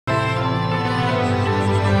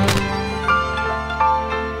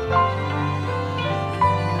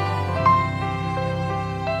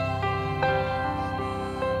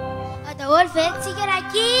vetsika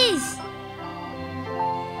rakizy.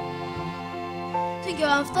 Tonga eo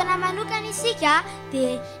amin'ny fotoana manokana isika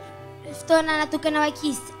dia fotoana natokana ho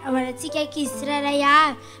ankizy hoanantsika ankizy tsirairay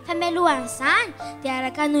avy. Fa mialohan'izany dia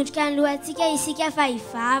araka hanondrika ny lohantsika isika fa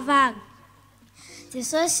hivavaka.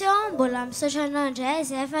 Jesosy mbola misaotra anao indray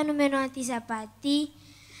izay efa nomenao an'ity sabata ity.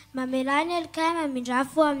 Mamelao ny elikay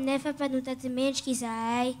mamindra-fo aminay fampanotady mendrika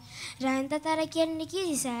izahay. Raha ny tantara kelin'ny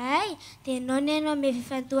ankizy izahay dia anao ny hainao ame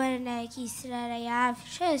fifantohanana ankizy tsirairay avy.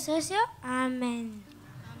 So Jesosy amen.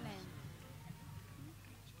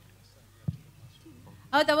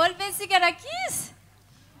 Ao daholo ve isika rankizy?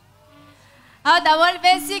 Ao daholo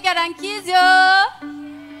ve isika rankizy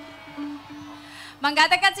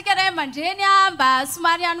mangataka antsika ray aman-dreny mba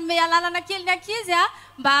somary hanome alalana kely ny ankizy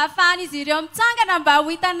mba ahafahan'izy ireo mitsangana mba ho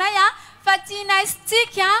hitanay fa tianay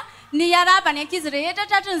isitsika ny arabany ankizy rehetra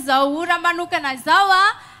tratran'izao ora manokana izao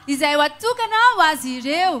izay ho atokana ho azy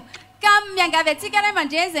ireo. Ka miangavy antsika ray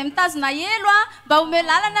aman-dreny izay mitazona elo mba home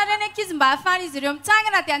lalana reny ankizy mba ahafahan'izy ireo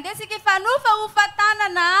mitsangana dia andesika ifanofa ho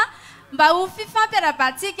fatanana mba ho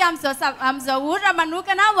fifampiarabantsika amin'izao ora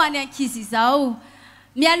manokana ho any ankizy izao.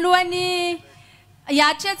 Mialohany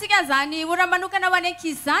hiatrentsika zany ora manokana ho any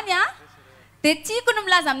ankizy zany dia tiako no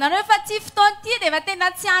milaza aminareo fa ty fotoana ty dia efa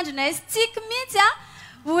tena tsy andrina izy tiako mihitsy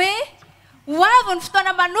hoe ho avy ny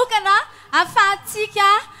fotoana manokana ahafahantsika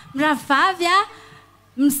miravavy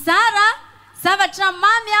mizara zavatra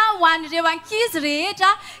mamy ho an'ireo ankizy rehetra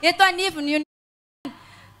eto anivony.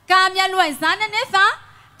 Ka mialohan'izany anefa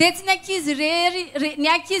dia tsy ny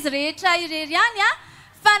ankizy rehetra irery ihany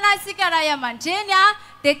fa na isika ray aman-dreny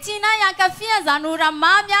dia tiana hiankafia izany ora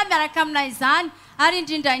mamy miaraka aminay izany ary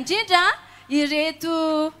indrindra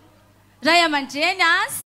ireto ray aman-dreny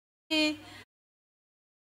sy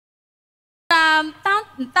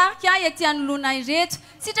mitarika ety anoloana ireto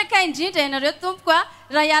sitraka indrindra ianareo tompoko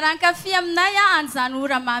raha hiara-ankafia aminay an'izany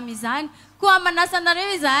ora mamy izany. Koa manasa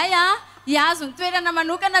anareo izahay hiazo ny toerana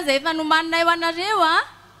manokana izay efa nomaninay ho anareo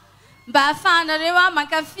mba ahafahanareo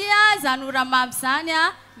mankafia izany ora mamy izany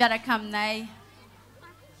miaraka aminay.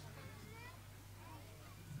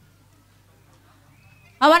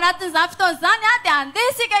 Ao anatin'izany fotoana izany dia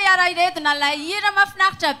andeha isika hiara iretina ilay hira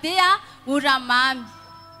mahafinaritra be ora mamy.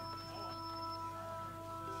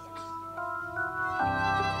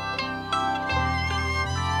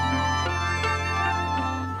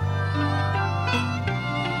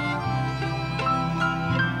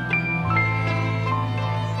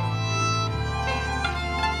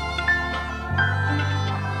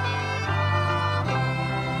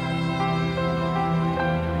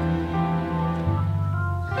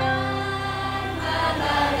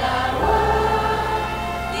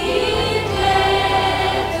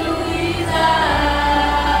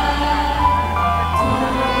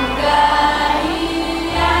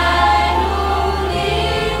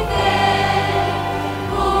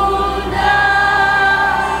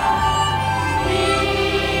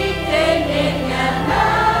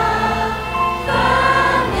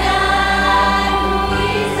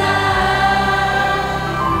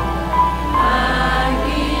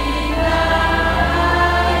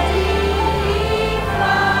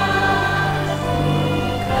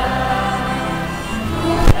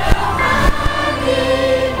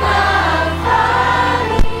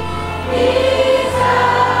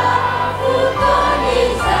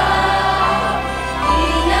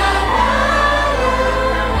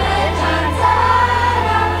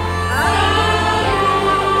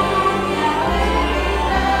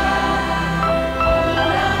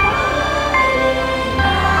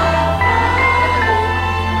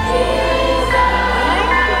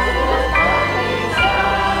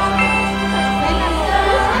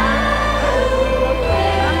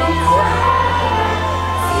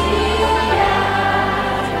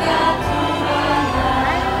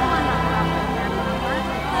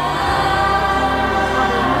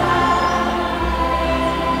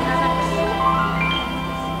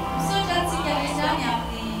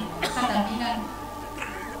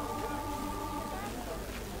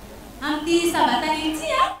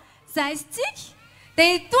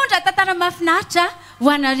 Mahafinaritra ho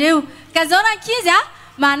anareo. Ka zao rankizy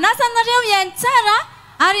manasa anareo hiaino tsara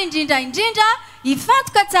ary indrindra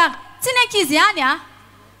hifantoka tsara. Tsy ny ankizy ihany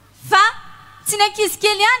fa tsy ny ankizy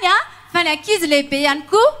kely ihany fa ny ankizy lehibe ihany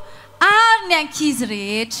koa ary ny ankizy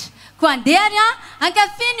rehetra. Koa andeha ary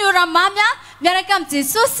ankafia ny ora mamy miaraka amin'ny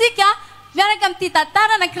Jesosy sika miaraka amin'ity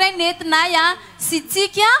tantara anankiray nentinay sy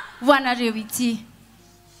tsika ho anareo ity.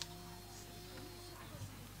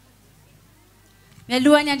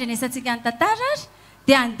 Mialohany andrenesantsika ny tantara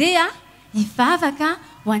dia andeha hivavaka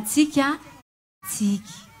ho antsika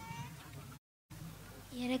tsika.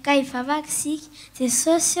 Miaraka ivavaka isika.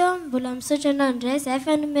 Jesosy mbola misaotra anao indray izay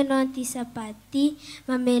fa nomenao an'ity sabato ity.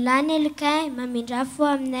 Mamelany elokay, mamindra fo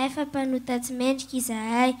aminay fa mpanotatsy mendrika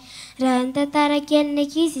izahay. Raha ny tantara keliny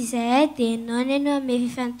ankizy izahay dia ianao ny anao ame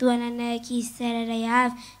fifantohana anay ankizy tsirairay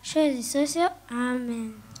avy. So Jesosy,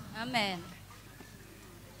 amen. Amen.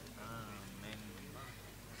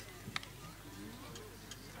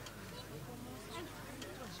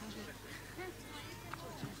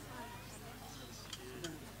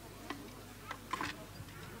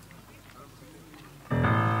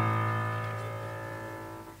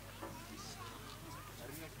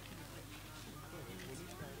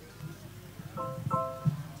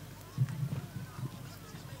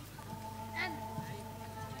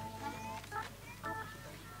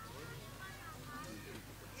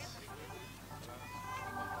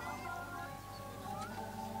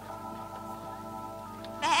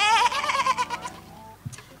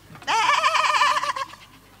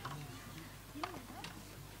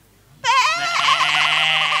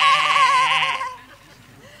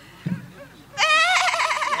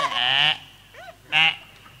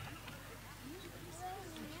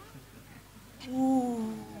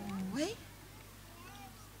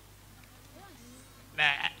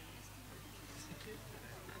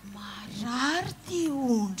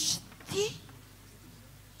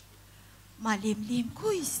 Malemilemy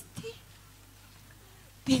koa izy ty.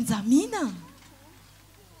 Benjamina.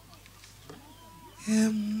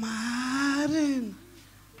 Marina.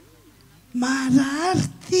 Marary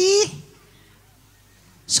ty.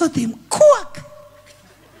 Sao dia mikoaka.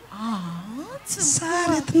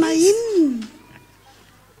 Tsara etina inona.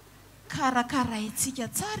 Karakaraintsika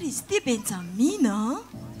tsara izy ty Benjamina.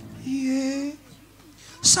 Ie.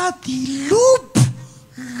 Sady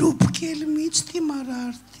lobo kely mihitsy ty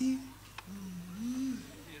marary ty.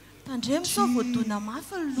 Tandremo sao voadona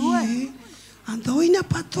mafy ny lohany. Andao iny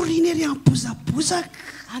ampatoriana ery ambozabozaka.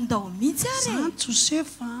 Andao mihitsy ary. Zany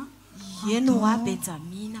Josefa. Eno a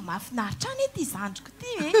Benjamina, mahafinaritra any ity zandriko ty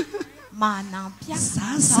e. Manampy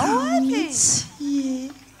Zaza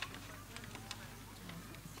mihitsy.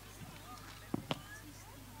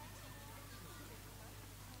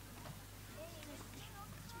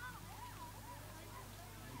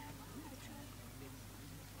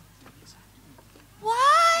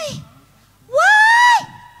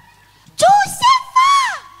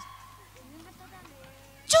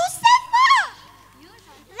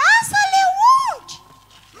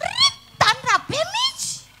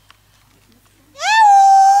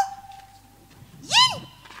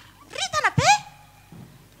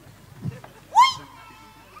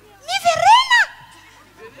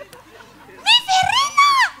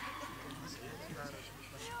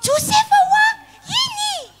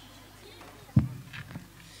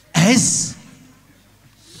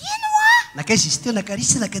 Nakaiza izy teo nakary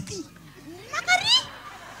sy nakaty. Nakary?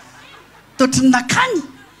 Totry nakany.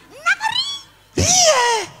 Nakary?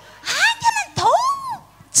 Rie! Angana tao.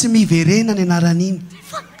 Tsy miverena ny anaran'iny.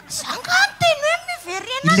 Fa zanga ny teny hoe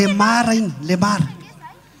miverena. Le mara iny, le mara.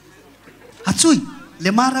 Atsoy,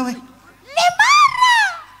 le mara hoe. Le mara!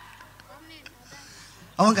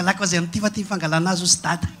 Ao angalako azy amin'ity fa ty fangalana azy ho sy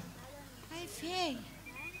dada.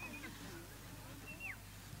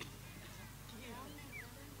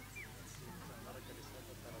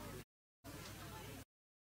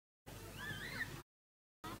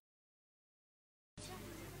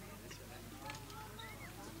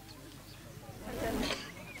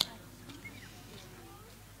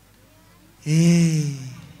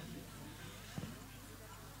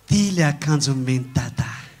 Ty le akanjo meny dada.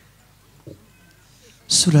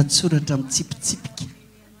 Soratsoratra mitsipitsipika.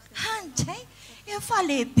 Handray, efa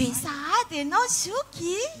lehibe sahady ianao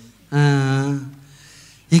zoky.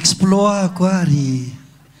 Exploit ary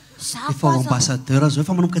efa Zako ambassadeur zao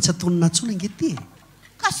efa manomboka tsy atonina atsona inge ty.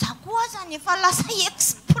 ka za koa zany efa lasa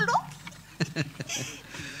exploit.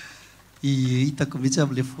 Hitako mihitsy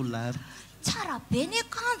amin'le folary. Tsara be ny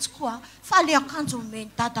akanjoko a, fa le akanjo meny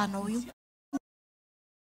dadanao io.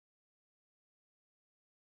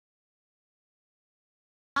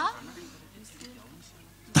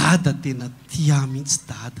 Dada tena tia mihitsy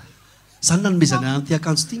dada. Zany nanomezany an'ity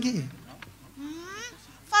akanjo ty nge.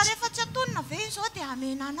 Fa rehefa tsy atonina ve izao dia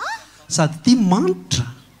amenana. Sady ty manitra.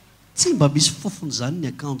 Tsy mba misy fofony zany ny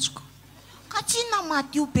akanjoko. Ka tsy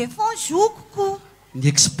namadio be foana zokoko. Ny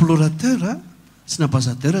explorateur sy ny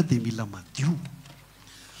ambassadeur dia mila madio.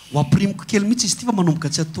 Ho aprimiko kely mihitsy izy ty fa manomboka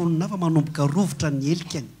tsy atonina fa manomboka rovotra ny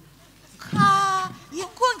elikany. Ka io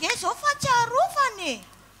koa nge zao fa tsy arovana e.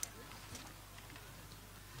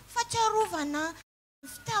 Fa tsy arovana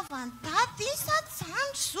fitiavan-dady sa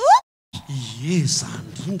zandry zo. Ie, zany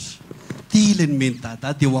indrindra. Ty ilay nomeny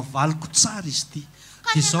dada dia ho avaliko tsara izy ty.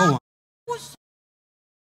 Dia zao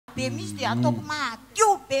be misy dia ataoko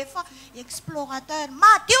madio be fa explorateur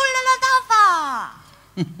madio lalandava.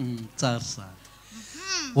 Tsara zany.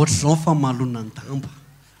 Ohatr'izao fa malona ny damba.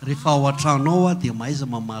 Rehefa ao an-trano ao dia mahaiza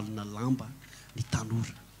mamalona lamba ny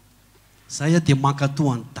tanora. Zay dia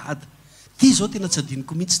mankatoa ny dada. Ty zao tena tsy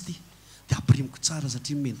adiniko mihitsy ty. Dia apirimiko tsara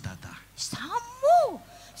satria nomeny dada. Samo!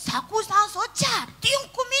 Za koa zany zao tsy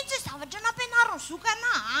adiniko mihitsy zavatra nampianaron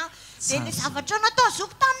zokana. Dia ny zavatra natao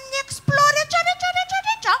zoko tamin'ny explore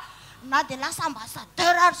rehetra. Na dia lasa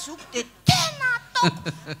ambassadeur ary zoko dia tena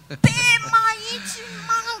ataoko be mahitsy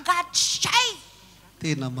mangatray.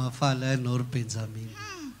 Tena mahafaly anao ry Benjamin.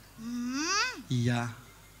 Ia.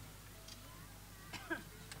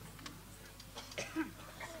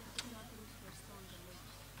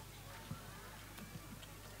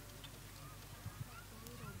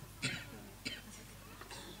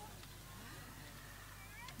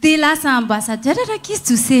 Dia lasa ambassadeur rak'izy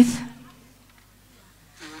Josefa.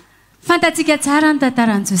 Fantatsika tsara ny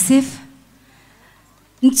tantaran'i Josefa.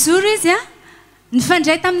 Nijoro izy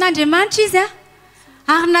nifandray tamin'Andriamanitra izy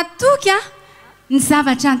ary natoky ny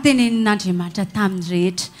zavatra nytenenin'Andriamanitra tamin'ny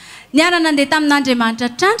rehetra. Niara nandeha tamin'Andriamanitra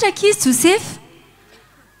trandraka izy Josefa.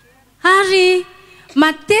 Ary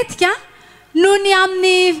matetika noho ny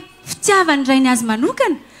amin'ny fitiavany rainy azy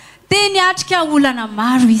manokana dia niatrika olana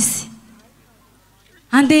maro izy.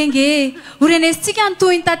 Andenge horenesitsika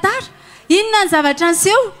nytoy ny tantara. Inona ny zavatra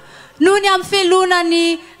niseho? Noho ny amin'ny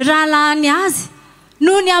felonany rahalahiny azy,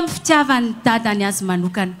 noho ny amin'ny fitiavany dadany azy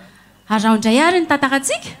manokana. Ary raondray ary ny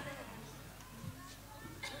tantaratsika.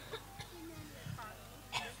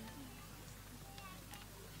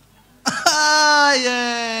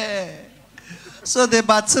 Sao dia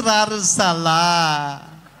mba tsy rary ny zalahy.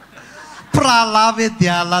 Pralava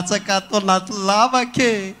dia latsaka ato anaty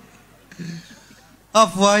lavaka.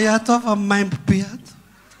 Avoay ato fa maimbo be ato.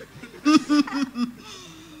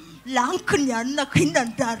 Laniko ny anona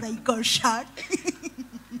kinandaraiko sary.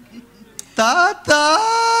 Tata!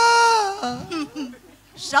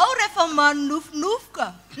 Zao rehefa manonofonofoka.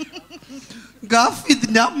 Nga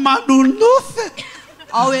fidiny amin'ny manonofy.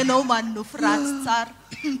 Ao ianao manonofo ratsy tsara.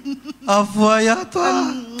 Avoay ato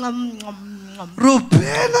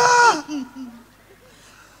Robena!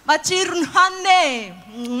 Matsiro ny hanina.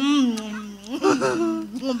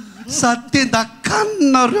 Sady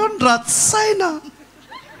tendakanonareo ny ratsy saina.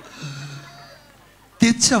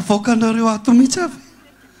 Dia tsy avoakanareo ato mihitsy avy.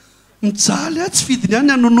 Mijaly tsy fidiny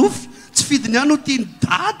ihany anonofy, tsy fidiny ihany ho tiany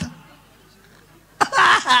dada.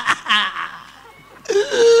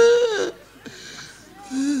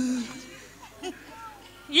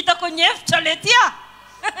 Hitako ny hevitra le tia.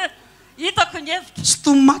 Hitako ny hevitra. Sy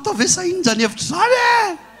tomato ave sa inona ny hevitra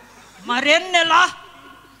zany Mareniny lahy.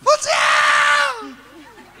 Fotsy!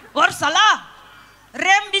 Ory zalahy,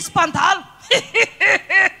 remy misy mpandalo.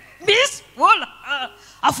 Misy vola.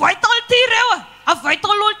 Avoay tao ity ireo. Avoay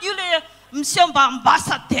tao olo io le monsieur mba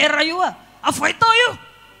ambassadeur io. Avoay tao io.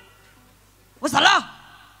 O zalahy,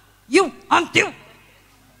 io amtio.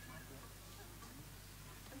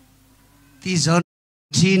 Ty zao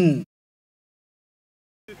otriny.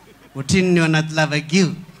 Otriny ny anaty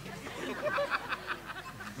lavakio.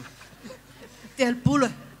 Telopolo.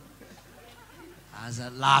 Aza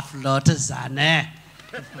lafo loatra zany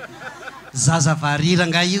Zaza varira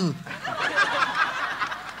nga io.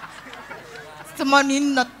 Tsy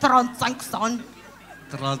maninona 35 zany.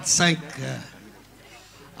 35.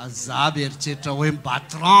 Azaby eritreritra hoe mba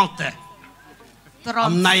 30.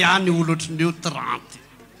 Aminay ihany olo ohatrin'io 30.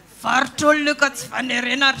 Varotro olona ka tsy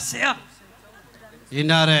fanerena ry zay.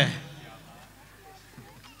 Ina re?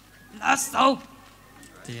 Lasa zao.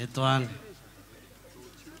 Teto any.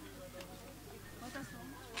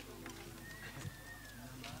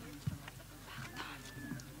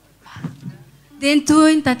 Dia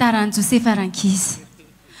nitoy ny tantaran'i Josefa rankizy.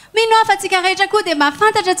 Mino afa antsika rehetra koa dia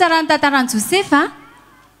mahafantatra tsara ny tantaran'i Josefa.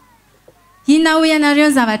 Inona ho ianareo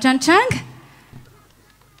ny zavatra nitranga?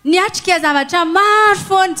 Niatrika zavatra maro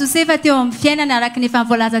foana Josefa teo amin'ny fiainana araka ny efa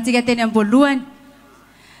nivoalazantsika teny am-boalohany.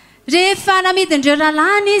 Rehefa namidin'ireo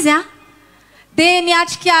rahalahiny izy dia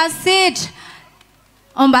niatrika sedra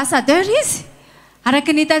ambassadeur izy araka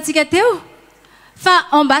ny hitantsika teo. Fa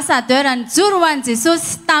ambassadeur nijoro ho an'i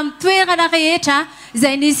Jesosy tamin'ny toerana rehetra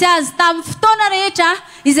izay nisy azy, tamin'ny fotoana rehetra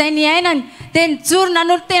izay niainany. Dia nijoro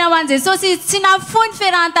nanolo tena ho an'i Jesosy izy, tsy nafoy ny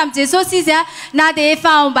fiarahany tamin'i Jesosy izy na dia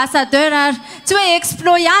efa ambassadeur ary tsy hoe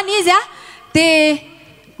exploit ihany izy dia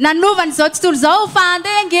nanovany izao tontolo izao fa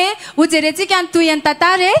andenge ho jerentsika nitoy ny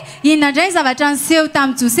tantara inona indray zavatra niseho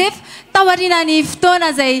tamin'i Josefa tao aorianany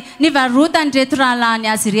fotoana izay nivarotany reto rahalahiny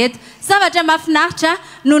azy reto. zavatra mahafinaritra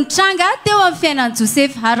no nitranga teo amin'ny fiainan'i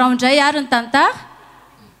Joseph. Haraondray ary ny tantara.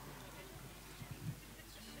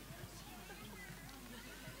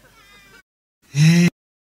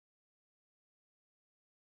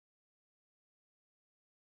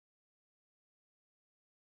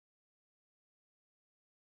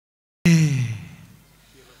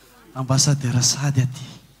 Ambassadeurs sady aty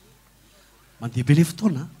mandeha be le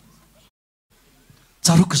fotoana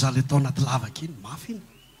tsaroko za le tao anaty lavaka iny mafy iny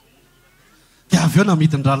dia avy eo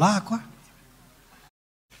namidiny rahalahy a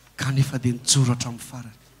kanefa dia nijoro hatramin'ny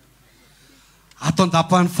farany ato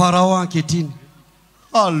andapahany farao ankehitriny.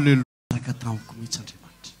 Alleluia raka tamiko mihitsy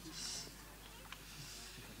Andriamanitra.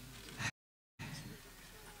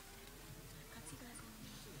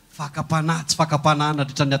 Fakapanahy tsy fakapanahy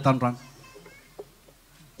nadritra ny atandroany.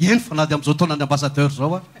 Eny fa na dia amin'izao taona ny ambassadeur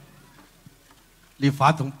zao le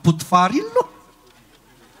vady mipoty fary iny loha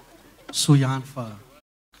so ihany fa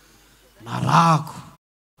narahako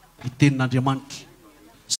ny tenin'Andriamanitra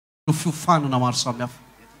no fiofanana maro samihafa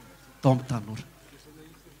tao amin'ny tanora.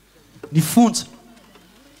 Ny fonja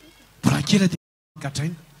borakely dia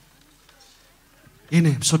gadraina eny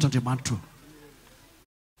e misaotra Andriamanitra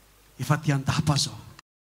efa ty andapa zao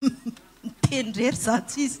mitendrery za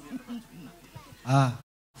tsy izy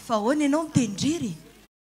fa hoana ianao mitendrery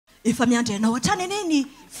efa miandry anao hatrany ene ny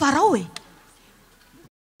farao e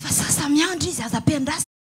fa sasa miandry izy aza-pendrasa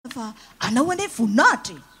fa anao ane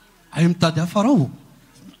voninahitra ay mitady a farao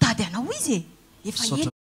mitady anao izy e efa eny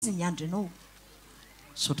izy miandry anao.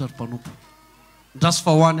 Saotra ry mpanompo ndrasy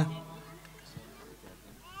fa hoany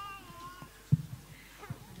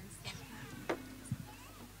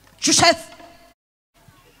Joseph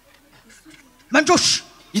mandrosy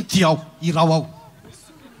inty ao irao ao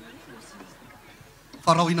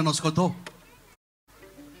farao inanao siko atao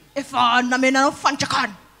efa namenanao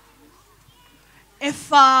fandrakana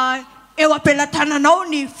efa eo ampelatananao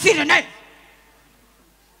ny firenena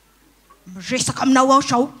miresaka aminao ao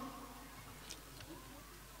sao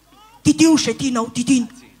didino zay tianao didino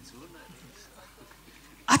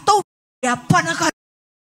atao ampanaka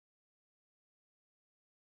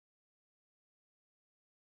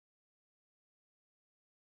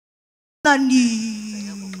ny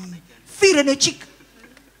firenetsika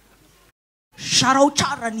zarao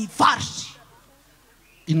tsara ny vary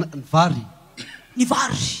ny vary ny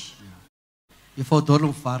vary efa ao daholo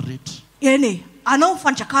ny vary rehetra eny e anao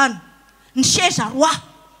mifandrakana ny seza roa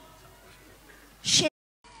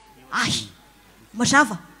ay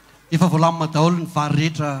mazava efa voalamina daholo ny vary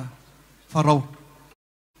rehetra farao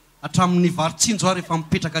hatramin'ny vary tsinjo ary efa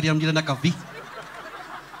mipetraka ary amin'ny ilany ankavia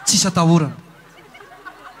tsisy atahorana.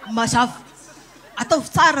 Mazava ataovy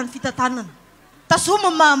tsara ny fitantanana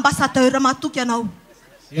tasoma ambassadeur mahatoky anao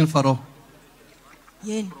eny farao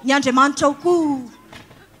eny ny Andriamanitra ao koa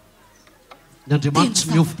ny Andriamanitra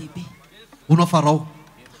tsy miova honao farao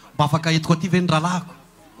mba afaka etiko aty ve ny rahalahiko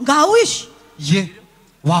nga ho izy ye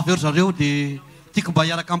ho avy eo ry zareo dia tiako mba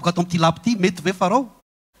hiaraka amiko ato amin'ity lapy ity mety ve farao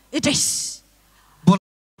edresy mbola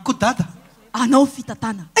koa dada anao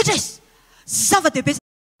fitantanana edresy zava-dehibe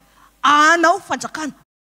anao fanjakana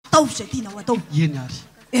atao zay tianao atao eny ary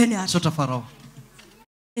eny ary saotra farao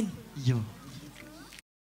eny io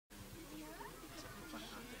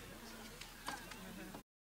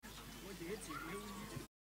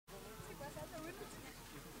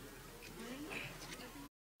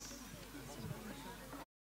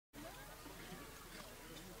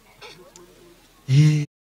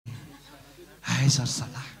ay zary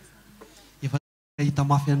zalahy efa hita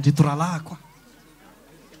mafy andreto rahalahy koa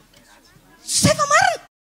sefa marina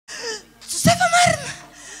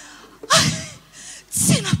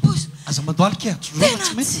tsy napozy aza mandoaly ke tena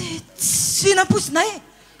tsy napozinay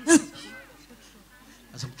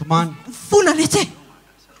aza mitomany fona letse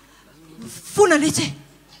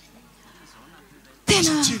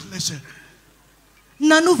tena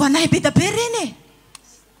nanovanay be da be reny e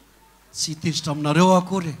tsy hitezitra aminareo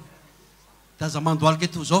akory da aza mandoaly ke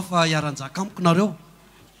to zao fa hiaranjaka amiko nareo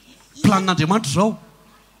planin'Andriamanitra zao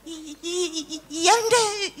iany ndre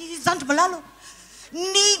zandro malalo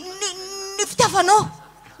ny fitiavanao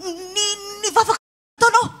ny vavaka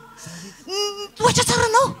taonao toetra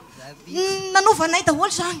tsaranao nanovanay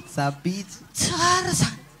daholo zany Sabitsy tsara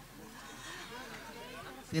zany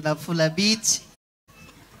tena folabitsy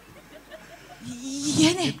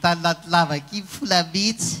eny e tany laty lavaky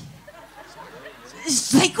folabitsy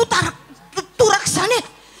zay koa toraka zany e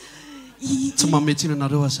tsy mametsina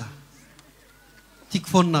anareo aza tiako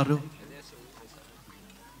foana nareo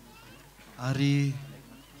ary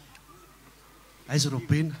aiza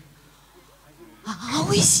robena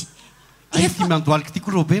ao izy ay ty mandoaliko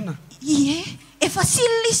tiako robena ie efa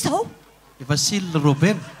silina izy zao Vasile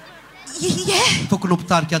Robert. Ie. Tokony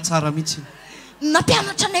mpitarika tsara mihitsy.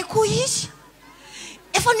 Nampianatra anay koa izy.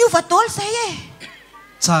 Efa niova daholo zay e.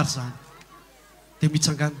 Tsara zany. Dia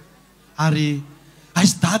mitsangana. Ary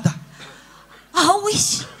aizy dada. Ao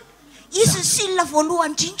izy. Izy ny silona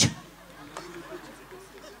voalohany indrindra.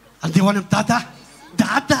 Andeha ho any amin'ny dada.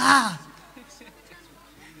 Dada.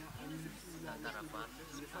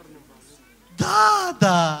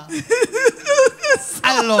 Dada.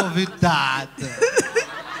 I love you, Dada.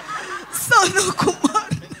 Sono Kumar.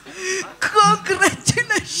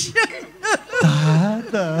 Congratulations.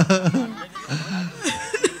 Dada.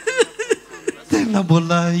 Tena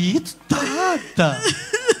mbola hito, Dada.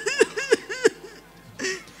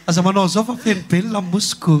 Aza manao zao fa feno be ny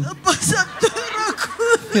lamosiko. Ambassadorako.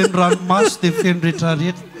 Feno ranomaso dia feno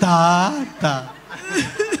rehetrarehetra. Dada.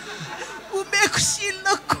 Omeko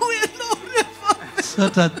silona koa ianao rehefa.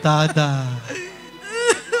 Satra Dada.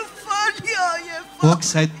 Faly aho efa.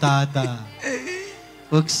 Okizay Dada.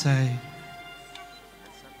 Okizay.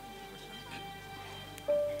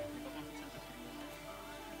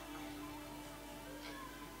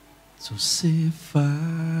 Josefa,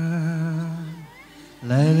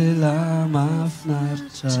 lay lehilahy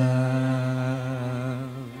mahafinaritra.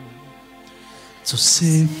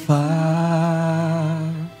 Josefa,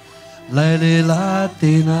 lay lehilahy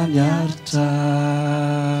tena miaritra.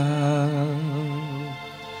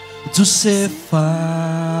 Josefa,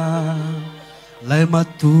 lay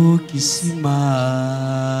matoky sy marina.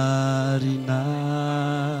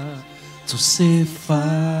 Josefa,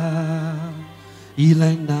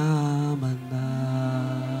 ilay namana.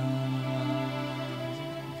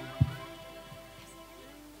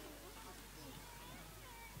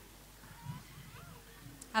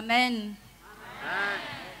 Amen.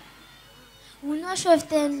 Hono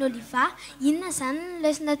sofiten'ny Oliva, inona zany ny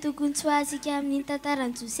lesona tokony tsy ho azika amin'ny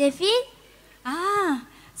tantaran'i Josefiny?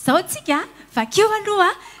 Zao tsika vakeo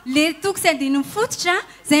aloha le toko sy andininy fototra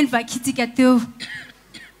zay nivakitsika teo.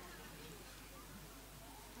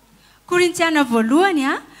 Korintiana voalohany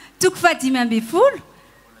toko 5:20,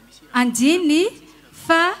 andiny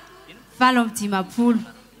 7:20.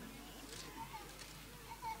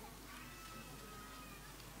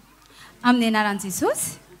 Amin'ny anaran'i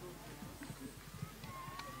Jesosy.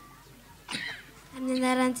 Amin'ny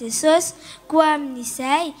anaran'i Jesosy, koa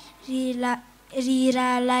amin'izay ry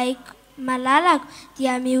rahalahy malalako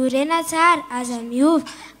dia miorena tsara aza miova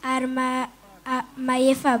ary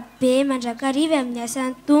maefa be mandrakariva amin'ny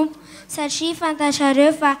asan'ny tompo satria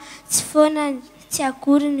fantatrareo fa tsy foana tsy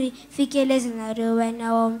akory ny fikelezanareo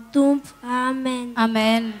ainao amin'ny tompo. Amen.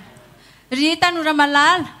 Amen. Ry tanora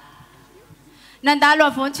malala, nandalo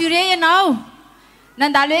aventure ianao,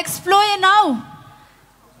 nandalo exploit ianao,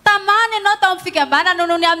 tamana ianao tao amin'ny fikambanana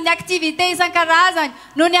noho ny amin'ny activité isan-karazany,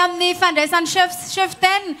 noho ny amin'ny fandraisan'ny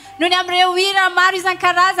cheftaine, noho ny amin'ireo hira maro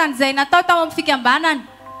isan-karazany izay natao tao amin'ny fikambanana.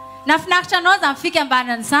 Nafinaritra anao izany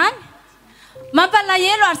fikambanana izany.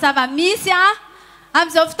 Mampalahelo ary zava-misy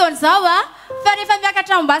amin'izao fotoana izao fa rehefa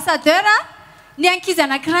miakatra ambassadeur ny ankizy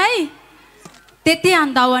anankiray dia te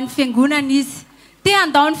handao amin'ny fiangonana izy, te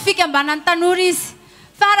handao ny fikambanan'ny tanora izy.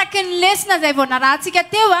 Fa araky ny lesona izay vao narahantsika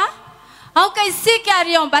teo aoka isika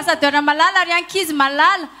ry ambassadeur malala, ry ankizy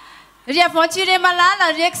malala, ry aventure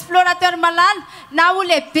malala, ry explorateur malala, na ho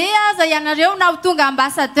lehibe aza ianareo na ho tonga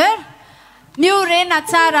ambassadeur, miorena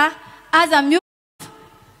tsara aza miova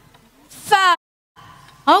fa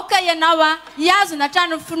aoka ianao hiazona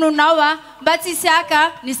hatrany ny finoanao mba tsy hisy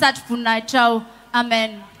aka ny satry-voninahitrao.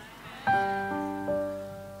 Amen.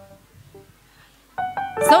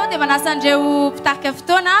 Zao dia manasa andreo mpitarika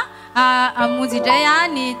fotoana amonjy indray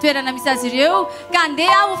ny toerana misy azy ireo ka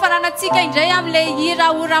andeha ho faranantsika indray amin'ilay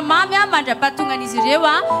hira ora mamy mandra-pahatongan'izy ireo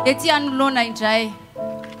ety anoloana indray.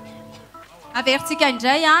 Averintsika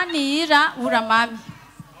indray ny hira ora mamy.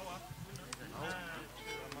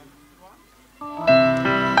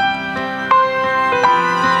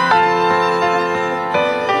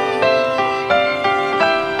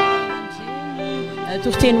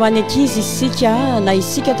 Toriteny ho any ankizy isika na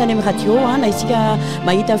isika tany amin'ny radio na isika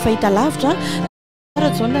mahita fahita lavitra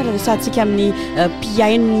zao resatsika amin'ny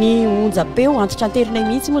mpiain'ny onjapeo antitra anterinay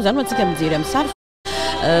mihitsy moa zany no antsika mijery amin'ny sary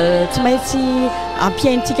tsy maintsy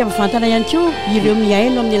ampiaintsika mivantana ihany koa ireo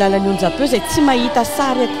miaino amin'ny alalan'ny onjapeo zay tsy mahita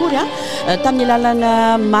sary akory tamin'ny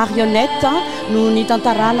alalana marionnette no ny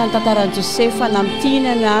tantarana ny tantaran'i Josefa,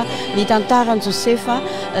 namtinana ny tantaran'i Josefa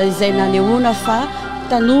izay nanehoana fa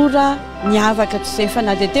tanora miavaka tsy efa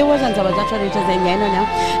na dia teo aza ny zavatra rehetra izay miainany a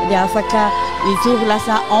dia afaka ijoro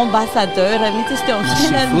lasa ambassadeur mihitsy izy teo amin'ny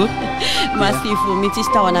fiainany masifo mihitsy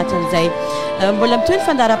izy tao anatin'izay mbola mitoy ny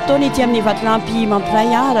fandaram-potoana ity amin'ny vatolampy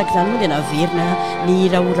mampiray araka izany moa dia naverina ny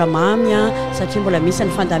hira oramamy a satria mbola misy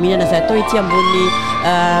ny fandaminana izay atao ity ambony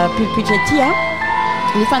pulpitra ity a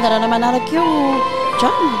ny fandarana manaraka eo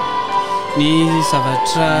drano ny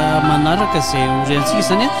zavatra manaraka izay oriantsika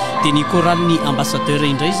zany a dia ny choralny ambassadeur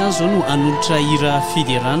indray zany zao no anolotra hira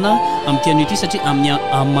fiderana amin'ny tiano ity satria amin'ny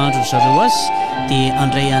amandro zareo azy dia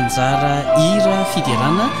andray anjara hira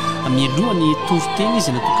fiderana amin'ny alohany toroteny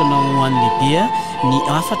izay natokana ho an'ny lehibe ny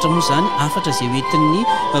afatra moa zany afatra izay hoentin'ny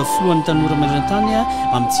filohan'ny tanora maneran-tany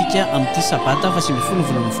amintsika amin'ity sabata fa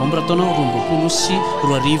 20 novambra taona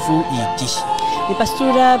 2024 ity. ny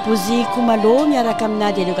pastora Bozy Komalo miaraka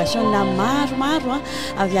amina délégation na maromaro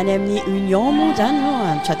avy any amin'ny union moa zany no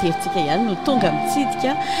antraterisika ihany no tonga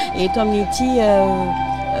mitsidika eto amin'ity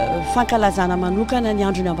fankalazana manokana ny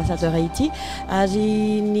andron'ny ambassadeur ity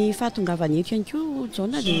ary ny fahatongavany eto ihany koa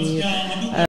jona dia